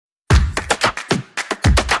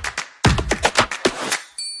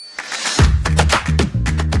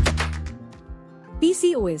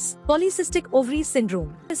PCOS, Polycystic Ovaries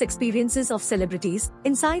Syndrome. Experiences of celebrities,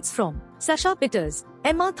 insights from Sasha, Pieterse,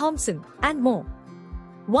 Emma Thompson, and more.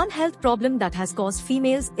 One health problem that has caused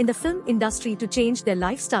females in the film industry to change their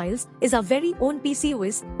lifestyles is our very own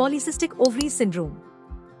PCOS, Polycystic Ovaries Syndrome.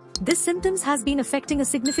 This symptoms has been affecting a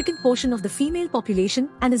significant portion of the female population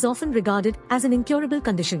and is often regarded as an incurable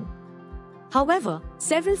condition. However,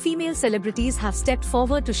 several female celebrities have stepped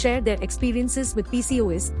forward to share their experiences with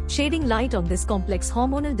PCOS, shedding light on this complex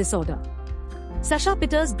hormonal disorder. Sasha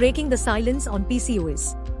Pieterse breaking the silence on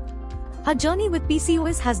PCOS. Her journey with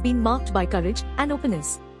PCOS has been marked by courage and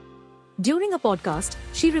openness. During a podcast,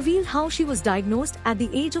 she revealed how she was diagnosed at the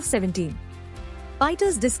age of 17.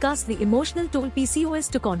 Pieterse discussed the emotional toll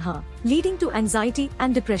PCOS took on her, leading to anxiety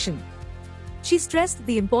and depression. She stressed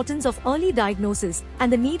the importance of early diagnosis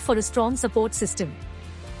and the need for a strong support system.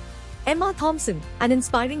 Emma Thompson, an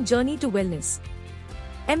inspiring journey to wellness.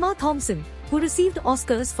 Emma Thompson, who received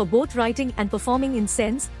Oscars for both writing and performing in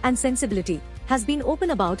Sense and Sensibility, has been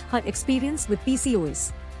open about her experience with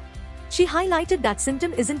PCOS. She highlighted that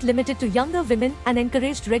symptom isn't limited to younger women and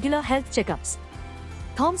encouraged regular health checkups.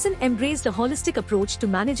 Thompson embraced a holistic approach to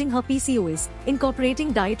managing her PCOS,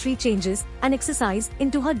 incorporating dietary changes and exercise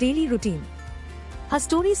into her daily routine. Her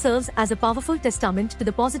story serves as a powerful testament to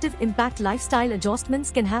the positive impact lifestyle adjustments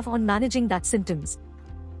can have on managing that symptoms.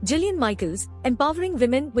 Jillian Michaels, empowering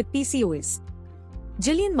women with PCOS.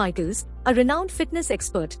 Jillian Michaels, a renowned fitness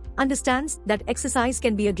expert, understands that exercise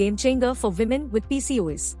can be a game changer for women with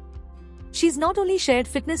PCOS. She's not only shared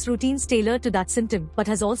fitness routines tailored to that symptom but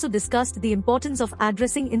has also discussed the importance of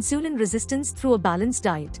addressing insulin resistance through a balanced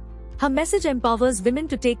diet. Her message empowers women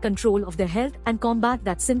to take control of their health and combat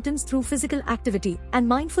that symptoms through physical activity and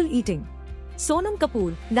mindful eating. Sonam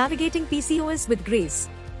Kapoor, navigating PCOS with grace.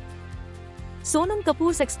 Sonam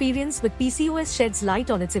Kapoor's experience with PCOS sheds light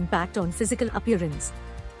on its impact on physical appearance.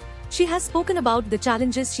 She has spoken about the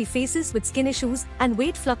challenges she faces with skin issues and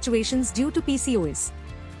weight fluctuations due to PCOS.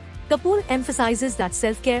 Kapoor emphasizes that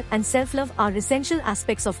self-care and self-love are essential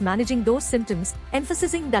aspects of managing those symptoms,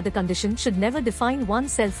 emphasizing that the condition should never define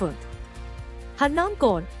one's self-worth. Harnaam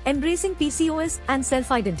Kaur, embracing PCOS and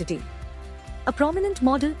self-identity. A prominent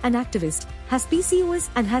model and activist, has PCOS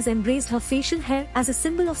and has embraced her facial hair as a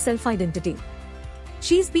symbol of self-identity.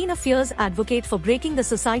 She's been a fierce advocate for breaking the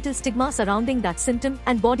societal stigma surrounding that symptom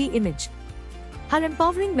and body image. Her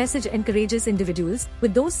empowering message encourages individuals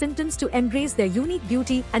with those symptoms to embrace their unique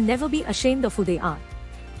beauty and never be ashamed of who they are.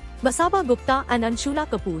 Masaba Gupta and Anshula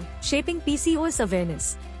Kapoor, shaping PCOS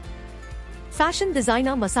awareness. Fashion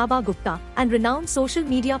designer Masaba Gupta and renowned social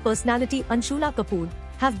media personality Anshula Kapoor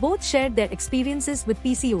have both shared their experiences with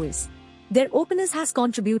PCOS. Their openness has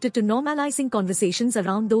contributed to normalizing conversations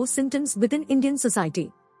around those symptoms within Indian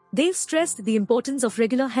society. They've stressed the importance of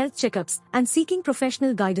regular health checkups and seeking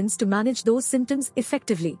professional guidance to manage those symptoms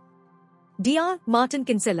effectively. Dr. Martin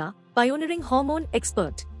Kinsella, pioneering hormone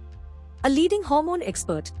expert. A leading hormone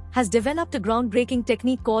expert, has developed a groundbreaking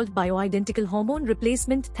technique called bioidentical hormone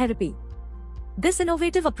replacement therapy. This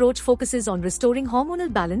innovative approach focuses on restoring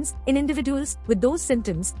hormonal balance in individuals with those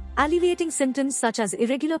symptoms, alleviating symptoms such as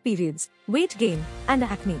irregular periods, weight gain, and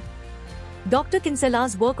acne. Dr.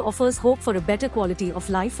 Kinsella's work offers hope for a better quality of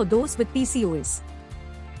life for those with PCOS,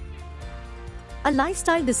 a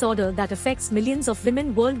lifestyle disorder that affects millions of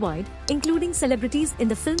women worldwide, including celebrities in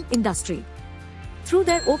the film industry. Through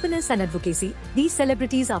their openness and advocacy, these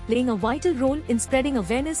celebrities are playing a vital role in spreading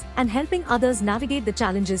awareness and helping others navigate the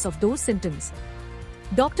challenges of those symptoms.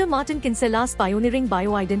 Dr. Martin Kinsella's pioneering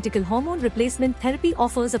bioidentical hormone replacement therapy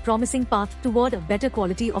offers a promising path toward a better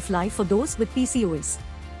quality of life for those with PCOS.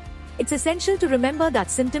 It's essential to remember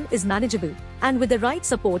that symptom is manageable, and with the right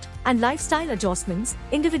support and lifestyle adjustments,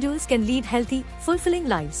 individuals can lead healthy, fulfilling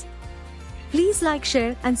lives. Please like,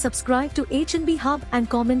 share, and subscribe to H&B Hub and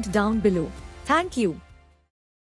comment down below. Thank you.